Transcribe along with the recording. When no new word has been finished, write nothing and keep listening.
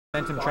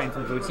momentum train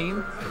from blue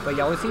team, but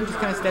yellow team just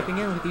kind of stepping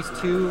in with these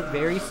two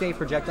very safe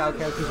projectile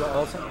characters who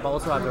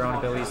also have their own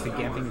abilities to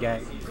gimp and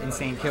get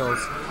insane kills.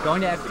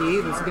 Going to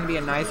FD, this is going to be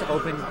a nice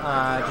open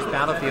just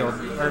battlefield,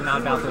 or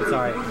not battlefield,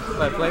 sorry,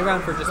 but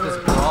playground for just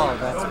this brawl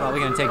that's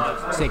probably going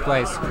to take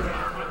place.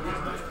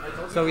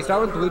 So we start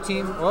with blue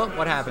team. Oh,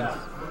 what happened?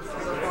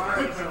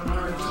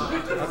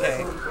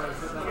 Okay.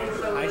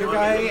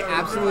 Hydroguy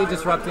absolutely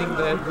disrupting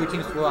the blue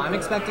team's flow. I'm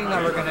expecting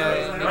that we're going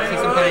to maybe see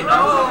some kind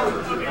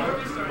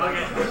of...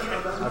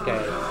 Okay,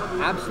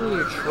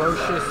 absolutely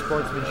atrocious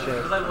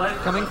sportsmanship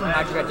coming from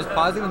Hydroguy, just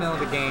pausing in the middle of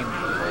the game.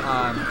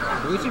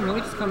 Blue team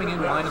really just coming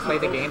in wanting to play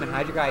the game, and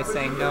Hydroguy is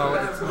saying, no,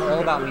 it's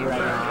all about me right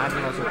now. I'm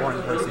the most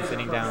important person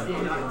sitting down.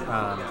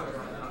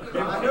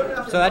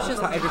 So that's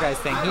just Hydroguy's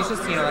thing. He's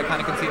just, you know, that kind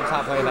of conceited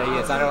top player that he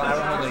is. I don't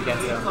hold it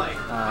against him.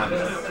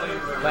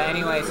 But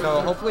anyway,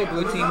 so hopefully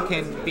blue team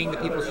can, being the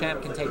people's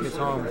champ, can take this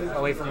home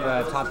away from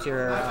the top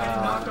tier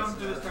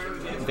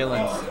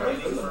villains.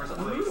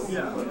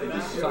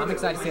 So I'm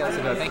excited to see how this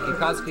will go. Thank you,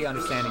 Kazuki,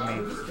 understanding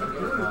me.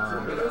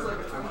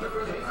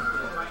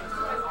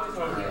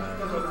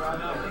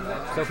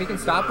 So if we can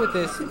stop with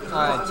this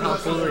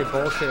tomfoolery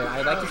bullshit,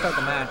 I'd like to start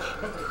the match.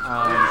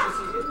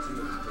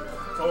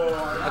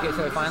 Okay,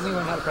 so I finally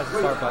learned how to press the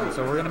start button,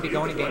 so we're going to be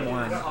going to game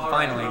one,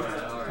 finally.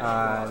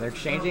 They're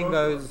exchanging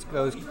those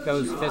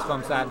fist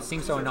bumps that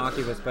seem so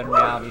innocuous, but in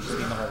reality just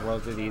mean the whole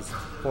world to these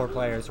four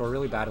players who are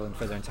really battling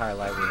for their entire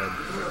livelihood.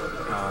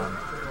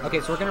 Okay,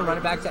 so we're going to run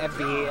it back to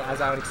FB, as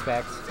I would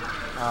expect.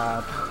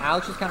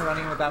 Alex is kind of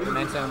running with that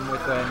momentum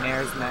with the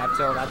Nairs and the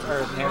F-tilt,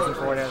 or Nairs and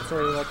forward. That's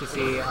what we like to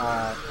see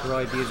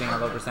really abusing our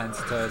low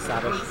percents to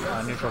establish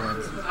neutral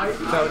wins.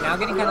 So now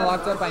getting kind of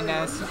locked up by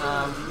Ness.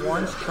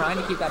 Warren's trying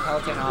to keep that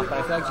Palutena off, but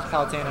I feel like just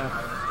Palutena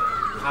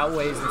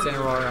outweighs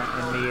Incineroar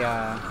and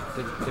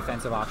the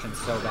defensive options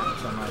so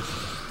much.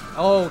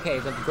 Oh, okay,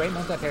 the great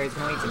multi-parry is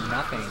going to lead to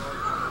nothing.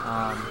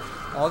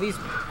 All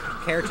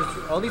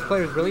these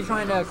players really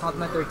trying to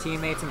complement their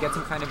teammates and get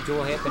some kind of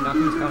dual hit, but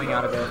nothing's coming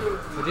out of it.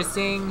 We're just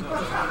seeing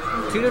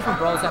two different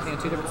brawls happening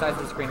on two different sides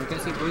of the screen. We're going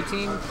to see blue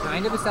team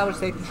kind of establish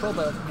safe control,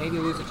 but maybe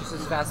lose it just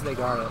as fast as they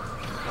got it.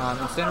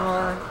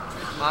 Incineroar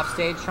off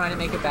stage trying to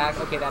make it back.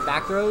 Okay, that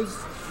back throw's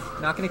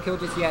not going to kill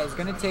just yet. It's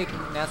going to take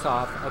Ness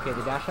off. Okay,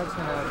 the dash attack's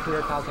going to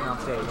clear Palutena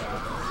off stage.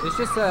 It's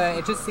just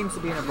it just seems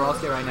to be in a brawl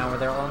state right now where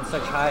they're all in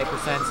such high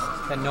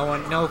percents that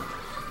no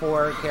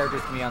four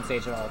characters can be on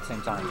stage at all at the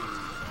same time.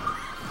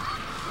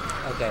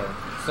 Okay,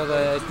 so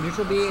the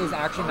neutral B is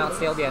actually not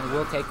sealed yet, and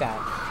we'll take that.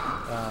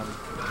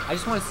 I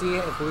just want to see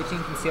if blue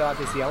team can seal out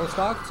this yellow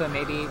stock to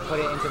maybe put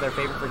it into their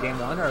favor for game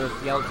one, or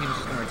if yellow team's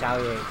just going to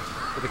retaliate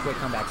with a quick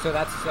comeback. So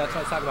that's what I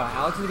was talking about.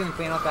 Alex is going to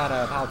clean up that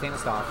Palutena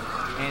stock,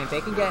 and if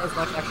they can get as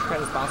much extra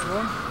credit as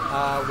possible,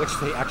 which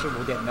they actually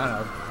will get none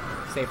of,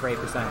 save for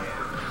 8%.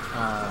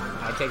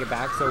 I take it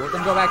back, so we're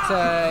going to go back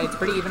to, it's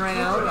pretty even right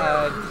now,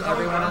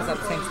 everyone is at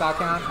the same stock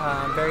count,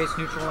 various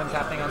neutral wins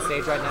happening on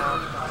stage right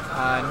now,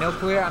 no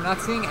clear, I'm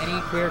not seeing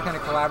any clear kind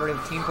of collaborative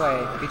team play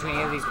between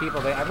any of these people,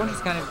 everyone's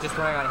just kind of just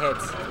throwing out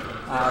hits,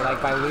 like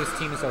by loose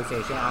team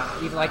association,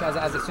 even like as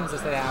soon as I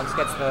say that, Alex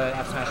gets the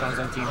F smash on his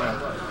own teammate,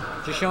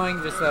 just showing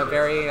just a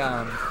very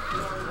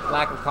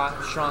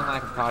strong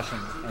lack of caution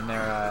in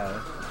their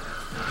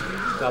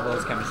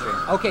doubles chemistry.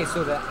 Okay,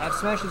 so the F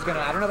smash is gonna,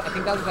 I don't know, I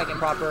think that was like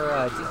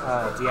improper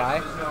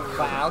DI,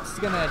 but Alex is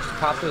gonna just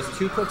pop those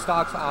two quick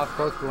stocks off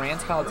both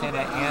Grant's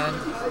Palutena and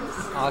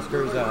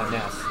Oscar's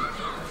Ness.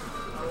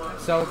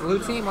 So blue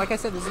team, like I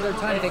said, this is their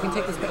time. If they can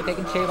take this, if they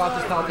can shave off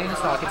this Palutena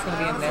stock, it's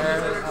gonna be in their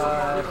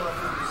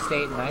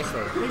state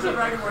nicely.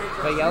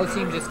 But yellow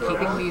team just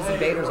keeping these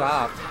invaders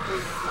off.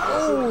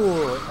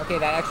 Oh, okay,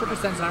 that extra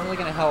percent's not really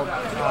gonna help.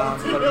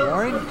 But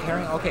Warren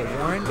carrying, okay,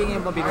 Warren being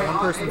able to be the one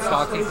person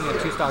stock taking the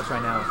two stocks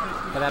right now.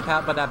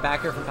 But that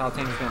back air from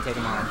Palutena is gonna take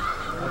him on.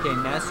 Okay,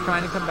 Ness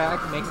trying to come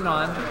back, makes it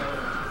on.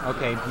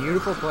 Okay,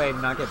 beautiful play to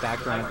not get back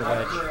thrown at the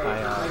ledge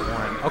by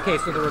Warren. Okay,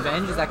 so the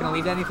revenge, is that gonna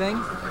lead to anything?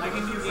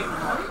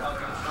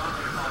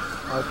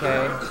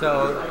 Okay,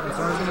 so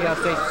Incineroar's gonna be off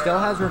stage, still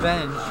has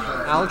revenge.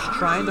 Alex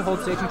trying to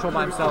hold stage control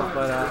by himself,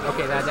 but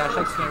okay, that dash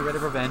attack's getting rid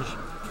of revenge.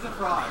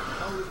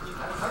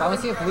 I want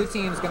to see if blue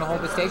team's gonna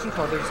hold the stage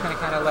control, they're just gonna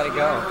kind of let it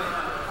go.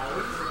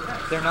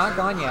 They're not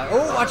gone yet.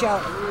 Oh, watch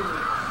out!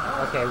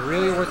 Okay,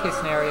 really worst case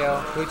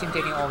scenario, blue team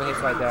taking all the hits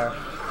right there.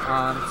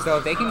 So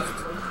if they can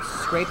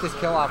scrape this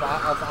kill off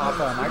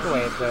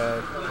Microwave,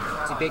 the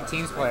big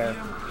teams player,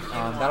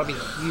 that'll be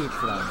huge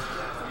for them.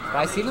 But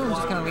I see them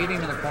just kind of leaving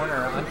him in the corner,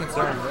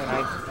 unconcerned, and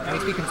I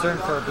makes me concerned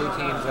for blue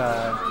team's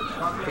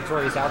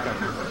victorious outcome.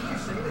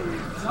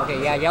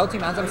 Okay, yeah, yellow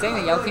team, as I'm saying,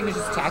 the yellow team is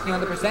just attacking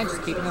on the percent,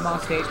 just keeping them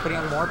off stage, putting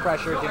on more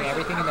pressure, doing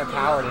everything in their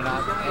power to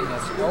not end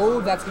this.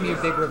 Oh, that's going to be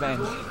a big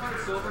revenge.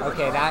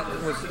 Okay, that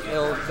was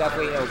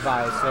definitely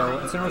ill-advised. So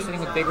Incineroar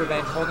sitting with big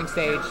revenge, holding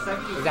stage.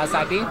 Is that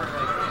side B?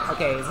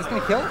 Okay, is this going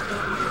to kill?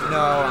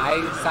 No,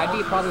 side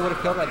B probably would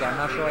have killed right there. I'm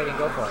not sure why I didn't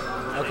go for it.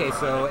 Okay,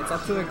 so it's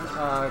up to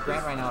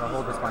Grant right now to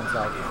hold this by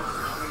himself.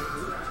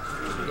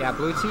 Yeah,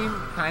 blue team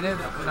kind of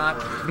not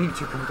being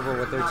too comfortable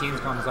with their team's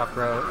combos off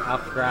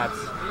grabs.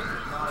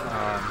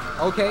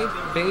 Okay,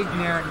 big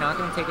Nair, not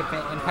going to take it.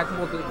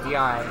 Impeccable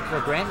DI.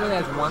 So Grant really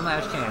has one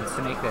last chance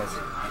to make this.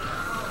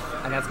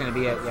 And that's going to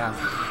be it, yeah.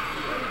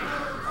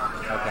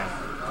 Okay.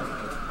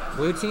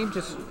 Blue team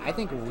just, I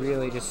think,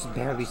 really just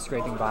barely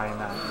scraping by in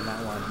that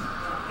one.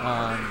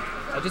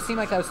 It just seemed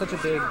like that was such a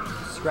big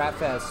scrap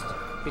fest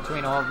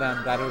between all of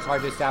them that it was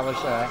hard to establish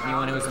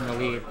anyone who was in the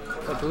lead.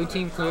 But blue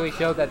team clearly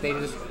showed that they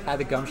just had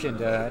the gumption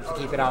to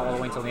keep it out all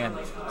the way until the end.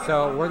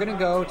 So we're going to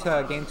go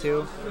to game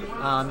 2.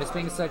 This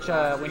being such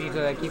a, we need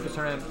to keep the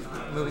tournament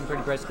moving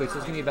pretty briskly, so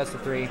it's going to be best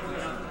of 3. I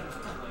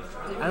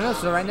don't know,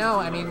 so right now,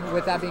 I mean,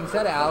 with that being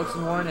said, Alex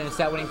and Warren in a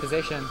set winning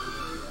position.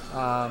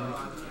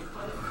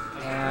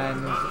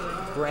 And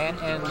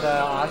Grant and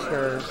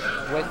Oscar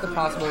with the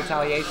possible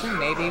retaliation,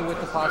 maybe with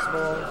the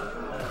possible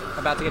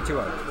about to get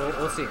 2-0.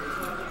 We'll see.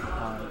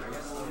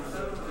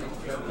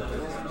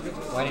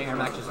 Why didn't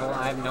Max just hold?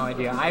 I have no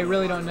idea. I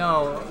really don't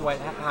know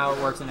how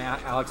it works in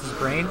Alex's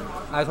brain.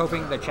 I was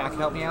hoping the chat could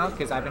help me out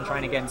because I've been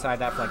trying to get inside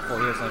that for like 4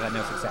 years and I've had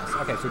no success.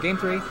 Okay, so game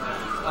 3.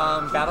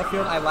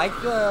 Battlefield. I like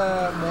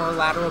the more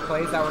lateral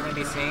plays that we're going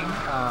to be seeing,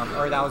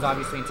 or that was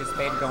obviously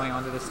anticipated going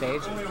onto the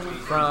stage.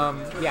 From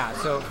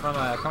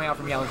coming out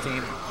from yellow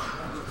team.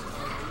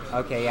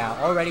 Okay, yeah.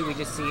 Already we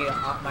just see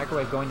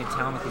Microwave going to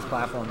town with these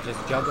platforms, just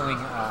juggling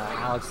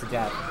Alex to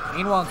death.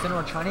 Meanwhile,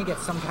 Incineroar trying to get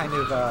some kind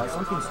of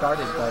something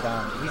started, but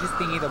he's just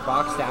being either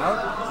boxed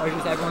out or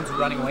just everyone's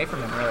running away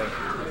from him, really.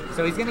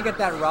 So he's going to get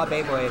that raw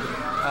Beyblade.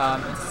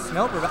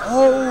 Smelt.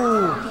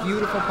 Oh!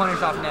 Beautiful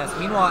punish off Ness.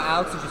 Meanwhile,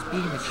 Alex is just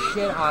beating the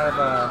shit out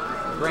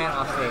of Grant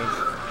off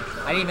stage.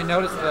 I didn't even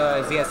notice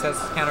the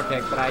ZSS counter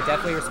pick, but I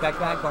definitely respect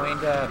that going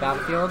into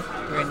Battlefield.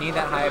 You're going to need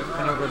that high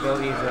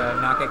maneuverability to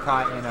not get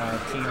caught in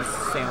teams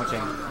sandwiching.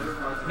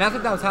 Not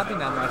that that was happening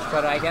that much,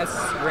 but I guess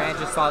Grant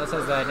just saw this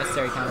as a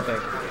necessary counter pick.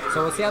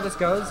 So we'll see how this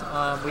goes.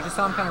 We just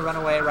saw him kind of run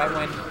away right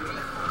when...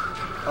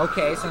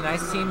 Okay, so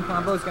nice team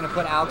combo is going to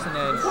put Alex in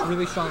a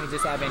really strongly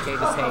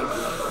disadvantageous state.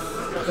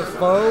 The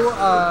faux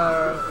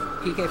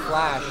PK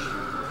Flash...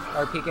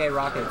 Or PK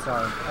Rocket,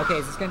 sorry.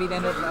 Okay, is this going to be the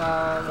end of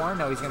Warren?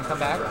 No, he's going to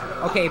come back.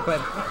 Okay, but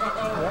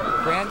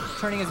Grant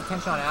turning his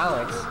attention on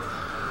Alex.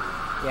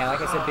 Yeah,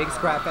 like I said, big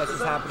scrap fest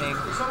is happening.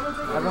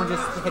 Everyone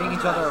just hitting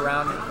each other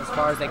around as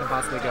far as they can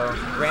possibly go.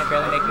 Grant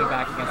barely making it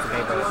back against the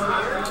Beyblade.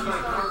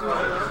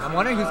 I'm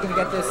wondering who's going to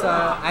get this.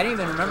 I didn't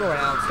even remember when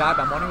Alex died,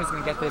 but I'm wondering who's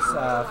going to get this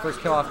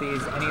first kill off any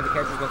of the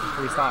characters with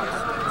 3 stocks.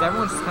 Because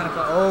everyone's just kind of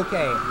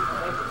okay.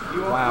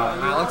 Wow,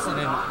 Alex in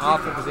an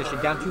awful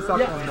position. Down 2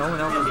 stocks while no one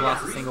else has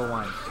lost a single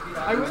one.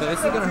 So this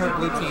is going to hurt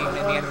blue team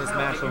in the end of this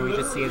match where we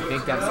just see a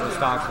big deficit of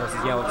stocks versus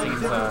yellow team's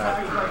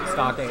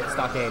stockade.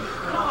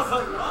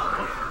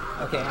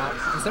 Okay,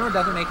 Incineroar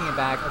definitely making it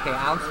back. Okay,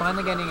 Alex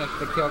finally getting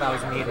the kill that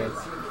was needed.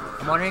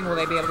 I'm wondering, will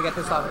they be able to get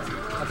this off?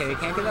 Okay, they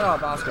can't get that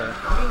off Oscar.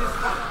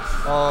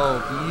 Oh,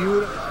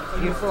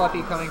 beautiful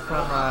uppy coming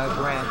from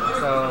Grant.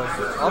 So,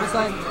 all of a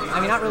sudden,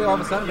 I mean, not really all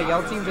of a sudden, but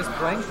yellow team just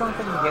playing strong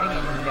from the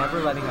beginning and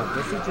never letting up.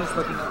 This is just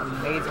looking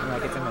amazing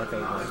like it's in their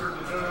favor.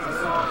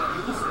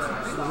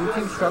 Blue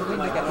team struggling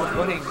to get their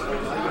footing,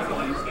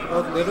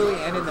 both literally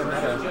and in their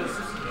meta.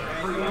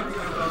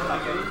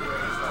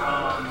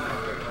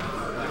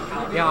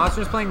 Yeah,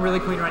 Oscar's playing really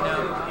clean right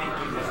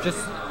now.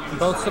 Just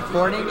both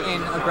supporting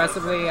and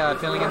aggressively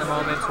filling in the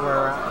moments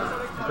where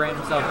Grant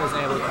himself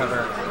isn't able to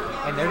cover.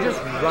 And they're just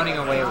running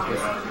away with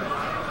this.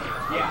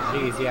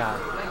 Jeez, yeah.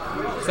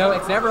 So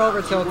it's never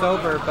over till it's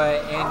over,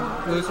 but in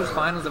losers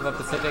finals of a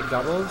Pacific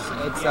doubles,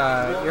 it's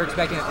you're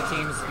expecting that the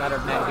teams that are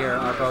met here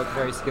are both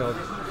very skilled.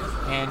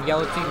 And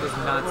yellow team does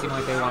not seem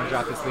like they want to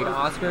drop this lead.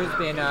 Oscar's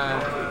been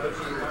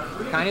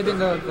kind of been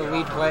the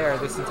lead player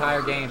this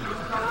entire game.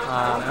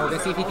 And we're going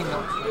to see if he can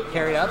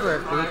carry it up, or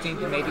if blue team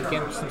can maybe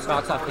get some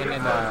stocks off him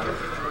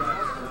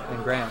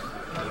and Grant.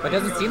 But it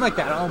doesn't seem like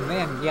that. Oh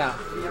man, yeah.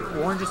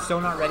 Warren just so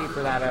not ready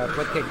for that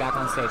flip kick back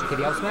on stage. Okay,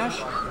 the up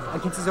smash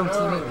against his own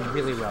teammate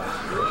really well.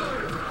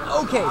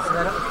 Okay, so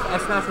that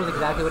F smash was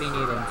exactly what he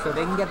needed. So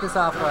they can get this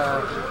off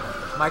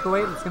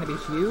Microwave. It's going to be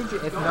huge.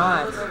 If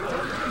not,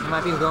 we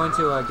might be going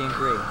to game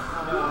 3.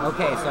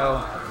 Okay, so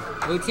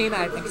blue team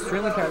at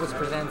extremely perilous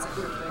percents,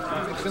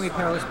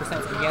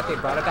 and yet they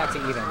brought it back to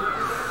even.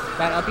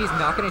 That uppy's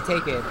not going to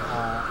take it.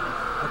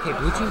 Okay,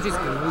 blue team just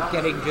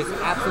getting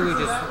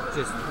absolutely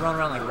just thrown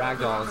around like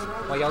ragdolls,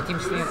 while yellow team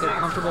staying at their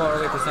comfortable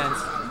early percents.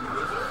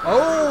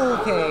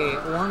 Okay,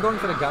 Warren going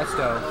for the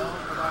gusto.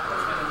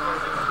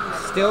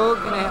 Still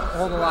gonna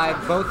hold alive.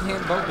 Both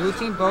blue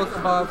team both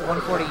above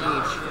 140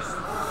 each.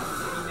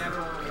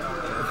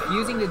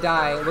 Refusing to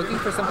die, looking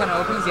for some kind of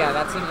openings. Yeah,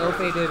 that's an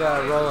ill-fated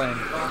roll-in.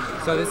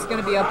 So this is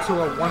gonna be up to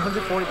a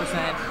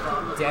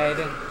 140% dead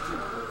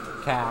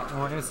cat, and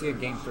we're going to see a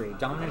game 3.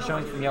 Dominant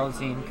showing from yellow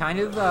team. Kind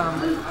of,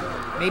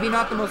 maybe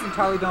not the most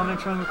entirely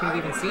dominant showing we could have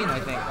even seen, I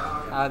think.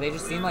 They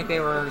just seemed like they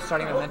were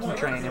starting a momentum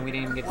train, and we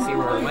didn't even get to see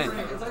where it went.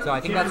 So I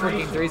think that's where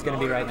game 3 is going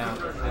to be right now.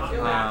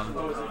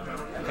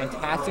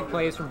 Fantastic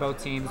plays from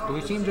both teams.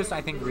 Blue team just, I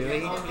think,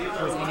 really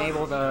was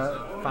unable to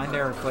find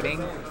their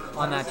footing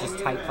on that just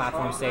tight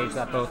platform stage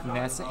that both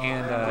Ness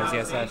and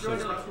ZSS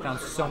just found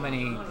so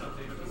many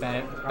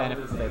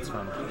benefits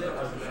from.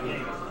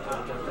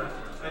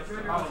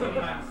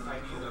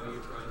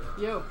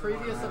 Yo,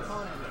 previous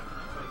opponent.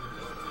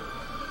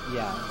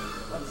 Yeah.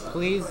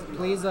 Please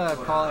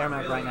call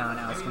Airmac right now and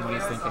ask him what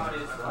he's thinking.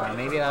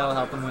 Maybe that'll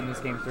help him win this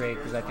game 3,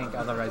 because I think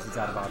otherwise he's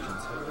out of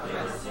options.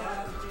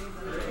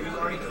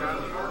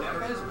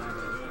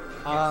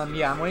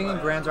 Yeah, I'm waiting in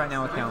grands right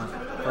now with Callan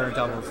for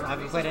doubles. I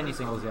haven't played any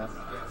singles yet.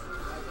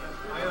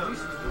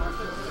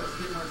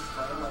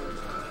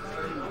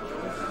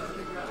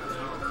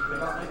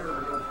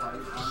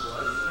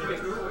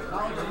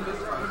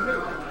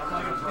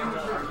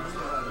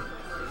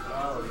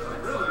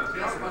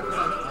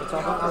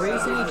 Are we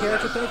seeing any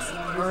character picks?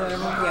 Or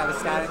everyone? Yeah, the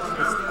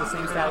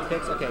same static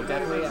picks. Okay,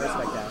 definitely, I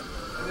respect that.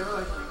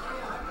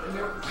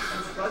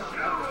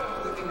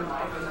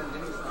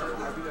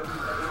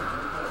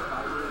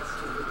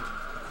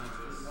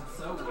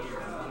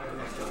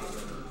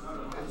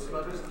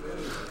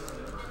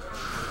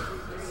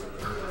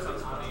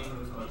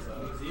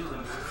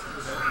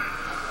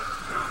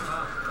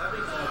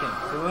 Okay,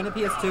 so we went to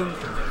PS2.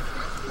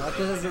 I like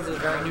this is a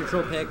very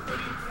neutral pick.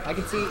 I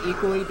can see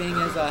equally being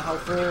as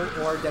helpful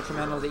or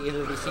detrimental to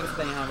either of these teams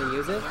depending on how they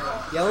use it.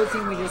 Yellow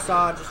team we just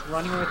saw just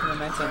running with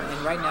momentum,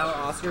 and right now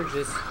Oscar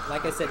just,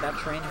 like I said, that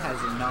train has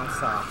not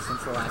stopped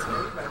since the last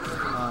game.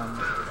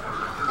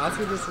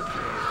 Oscar just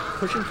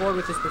pushing forward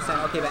with this percent.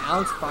 Okay, but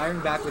Alex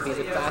firing back with these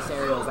fast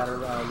aerials that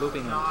are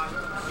looping him.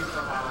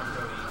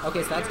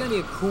 Okay, so that's going to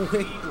be a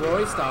quick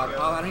Roy stop.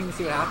 Oh, I don't even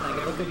see what happened. I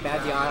get a little bit bad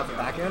DI off the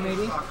back air,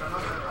 maybe.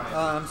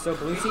 So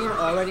blue team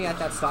already at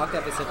that stock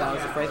deficit that I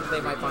was afraid that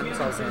they might find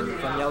themselves in.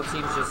 From yellow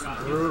team's just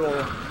brutal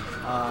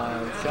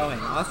showing.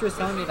 Oscar was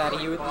telling me that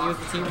he was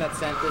the team that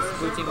sent this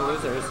blue team to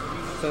losers,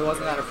 so he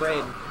wasn't that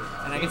afraid.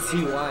 And I can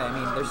see why. I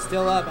mean, they're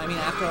still up. I mean,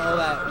 after all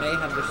that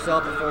mayhem, they're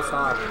still up at full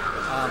stock.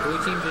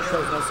 Blue team just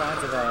shows no signs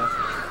of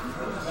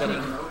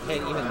getting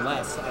hit even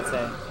less, I'd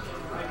say.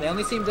 They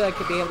only seem to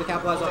be able to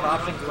capitalize off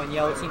options when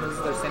yellow team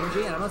loses their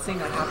synergy, and I'm not saying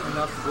that happened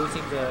enough for blue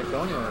team to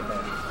go anywhere with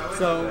it.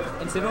 So,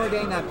 instead of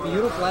getting that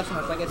beautiful F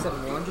smash, like I said,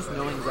 Warren just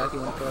knowing exactly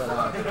when to throw it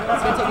out, it's going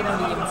to take it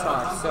down to even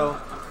stocks. So,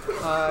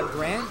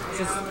 Grant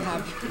just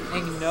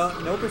having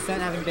no percent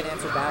having been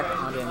answered back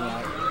onto him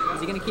yet. Is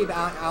he going to keep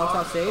Alex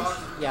off stage?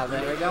 Yeah, the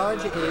air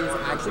dodge is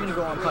actually going to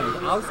go unpunished.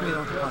 Alex is going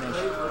to go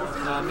unpunished.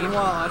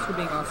 Meanwhile, Oscar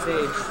being on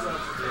stage,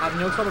 having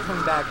no trouble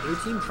coming back. Blue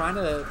team trying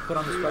to put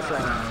on this pressure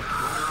right now.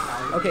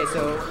 Okay,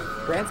 so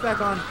Grant's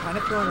back on, kind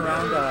of throwing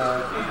around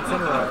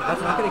Incineroar.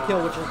 That's not going to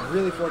kill, which is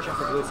really fortunate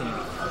for blue team.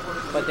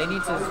 But they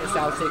need to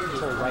establish safe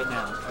control right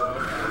now.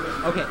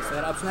 Okay, so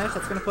that up smash,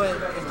 that's going to put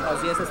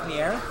ZSS in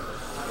the air.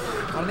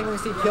 I don't think we're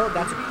going to see killed.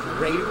 That's a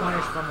great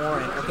punish from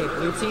Warren. Okay,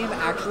 blue team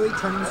actually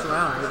turning this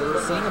around. They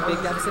were seeing a big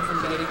deficit from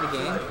the beginning of the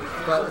game,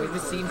 but we've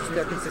just seen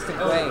their consistent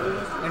play.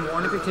 And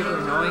Warren in particular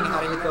knowing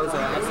how to hit those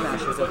F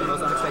smashes at the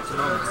most unexpected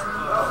moments.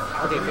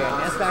 Okay, fair.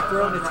 Nest back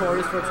throw,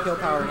 notorious for its kill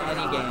power in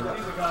any game.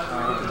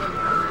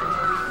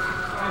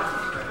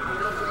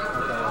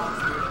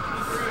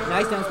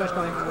 Nice down smash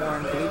coming from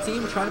Warren. Blue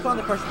team trying to put on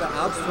the pressure, but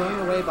Alex throwing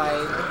away by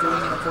doing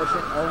an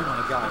unfortunate. Oh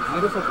my god,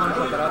 beautiful punch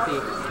like that up the.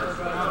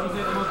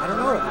 I don't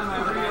know.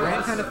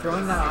 Grant kind of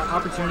throwing that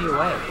opportunity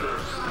away.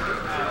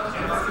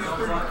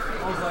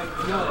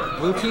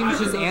 Blue team's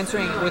just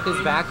answering with this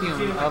vacuum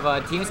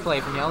of teams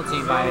play from yellow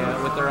team by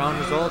with their own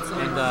results,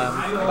 and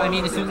I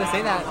mean, as soon as I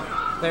say that,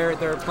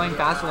 they're playing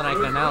faster than I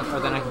can announce or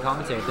than I can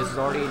commentate. This is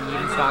already an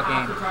even stock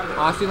game.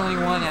 Oscar the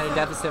only one at a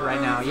deficit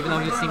right now, even though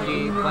he seemed to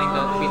be playing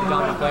to be the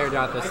dominant player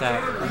throughout the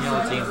set from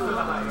yellow team.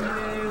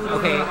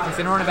 Okay,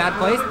 Incineroar in a bad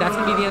place. That's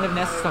gonna be the end of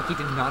Nest's stock. He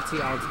did not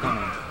see Alex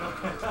coming.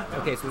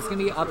 Okay, so this is going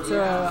to be up to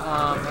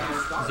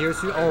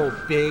 0-2. Oh,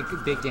 big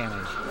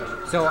damage.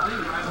 So,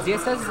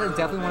 ZSS is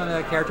definitely one of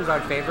the characters I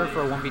would favor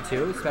for a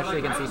 1v2, especially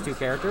against these two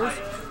characters.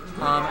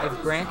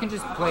 If Grant can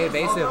just play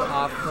evasive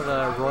off of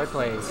the Roy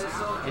plays,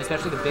 and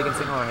especially the big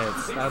Incineroar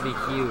hits, that would be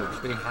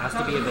huge, but he has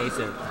to be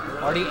evasive.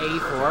 Already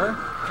 84.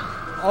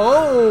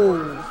 Oh!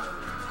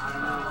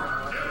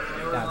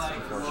 That's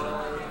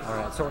unfortunate.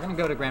 Alright, so we're going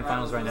to go to Grand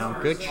Finals right now.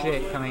 Good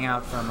shit coming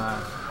out from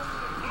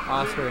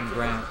Oscar and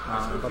Grant,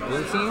 but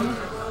blue team,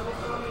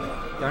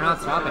 they're not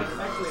stopping,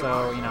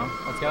 so, you know,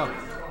 let's go.